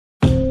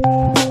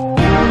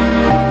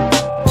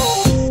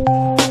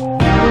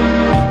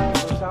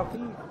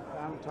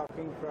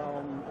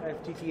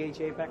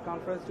FTTH APAC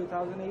Conference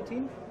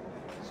 2018.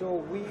 So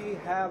we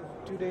have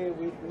today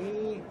with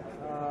me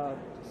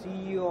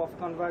CEO of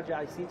Converge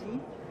ICT,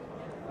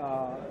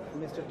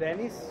 Mr.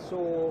 Dennis.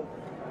 So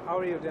how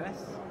are you,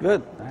 Dennis?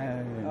 Good.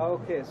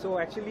 Okay, so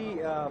actually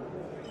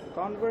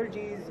Converge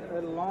is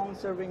a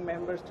long-serving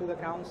members to the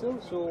council.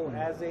 So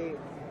as a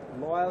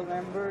loyal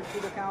member to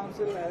the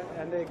council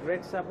and a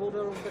great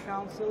supporter of the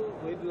council,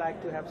 we'd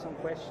like to have some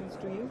questions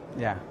to you.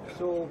 Yeah.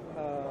 So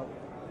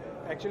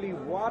actually,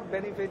 what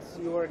benefits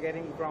you are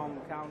getting from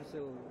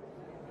council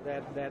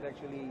that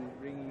actually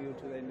bring you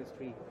to the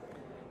industry?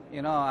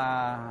 You know,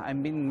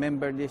 I've been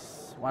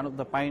one of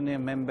the pioneer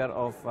member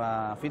of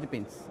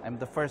Philippines. I'm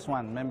the first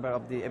member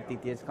of the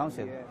FTTH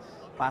Council, Yes.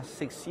 past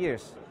 6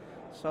 years.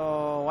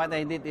 So what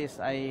I did is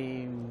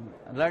I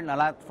learned a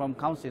lot from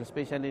council,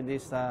 especially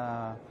this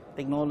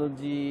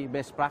technology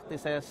best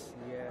practices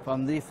Yes.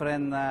 from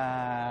different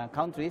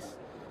countries.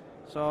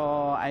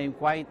 So I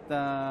quite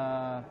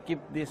keep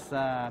this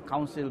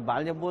council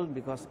valuable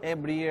because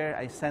every year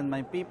I send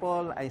my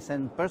people, I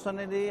send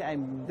personally,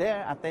 I'm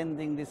there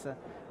attending these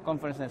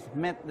conferences,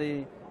 met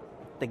the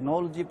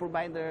technology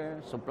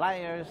provider,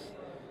 suppliers.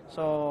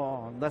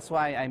 So that's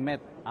why I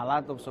met a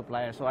lot of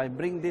suppliers. So I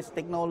bring this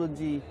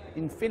technology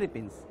in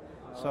Philippines.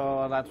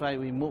 So that's why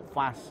we move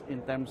fast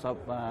in terms of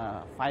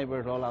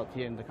fiber rollout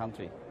here in the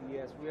country.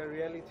 Yes, we are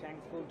really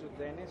thankful to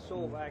Dennis.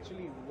 So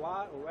actually,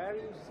 where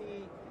you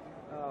see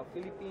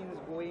Philippines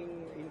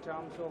going in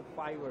terms of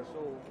fiber,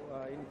 so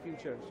in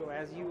future? So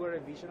as you are a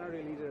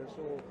visionary leader,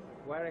 so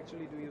where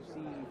actually do you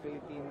see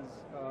Philippines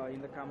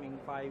in the coming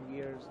 5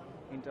 years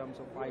in terms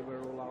of fiber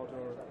rollout?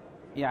 Or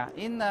yeah,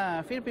 in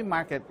the Philippine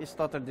market is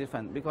totally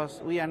different because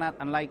we are not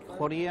unlike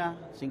Korea,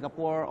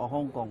 Singapore, or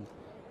Hong Kong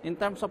in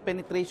terms of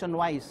penetration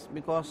wise,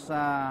 because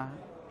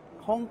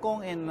Hong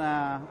Kong and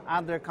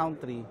other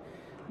country,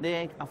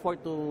 they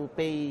afford to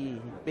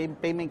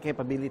payment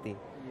capability.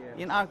 Yes.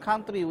 In our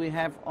country, we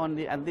have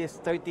only at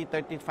least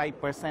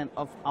 30-35%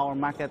 of our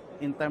market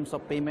in terms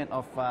of payment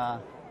of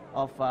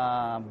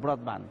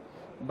broadband.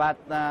 But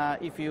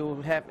if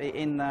you have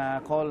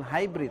called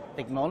hybrid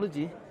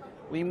technology,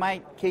 we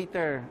might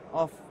cater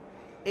of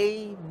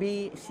A,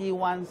 B,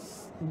 C1,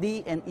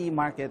 D, and E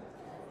market.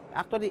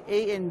 Actually,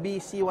 A and B,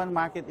 C1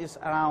 market is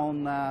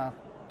around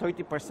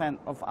 30%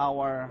 of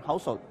our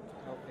household.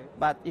 okay.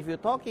 But if you're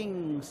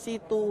talking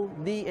C2,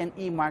 D, and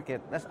E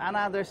market, that's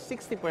another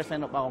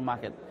 60% of our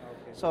market.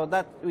 Okay. So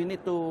that we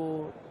need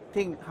to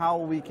think how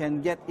we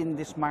can get in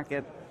this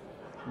market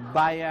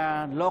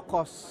via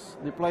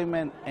low-cost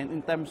deployment and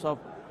in terms of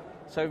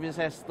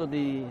services to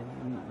the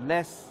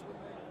less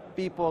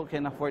people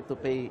can afford to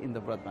pay in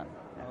the broadband.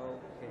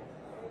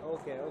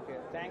 Okay.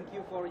 Thank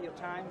you for your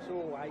time.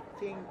 So I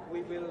think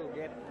we will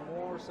get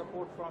more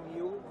support from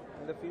you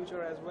in the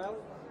future as well.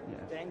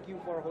 Yes. Thank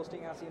you for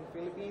hosting us in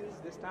Philippines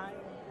this time.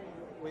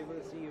 We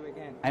will see you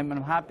again. I'm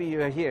happy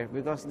you are here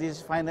because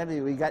this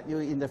finally we got you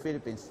in the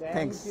Philippines.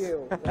 Thank Thanks.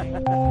 you.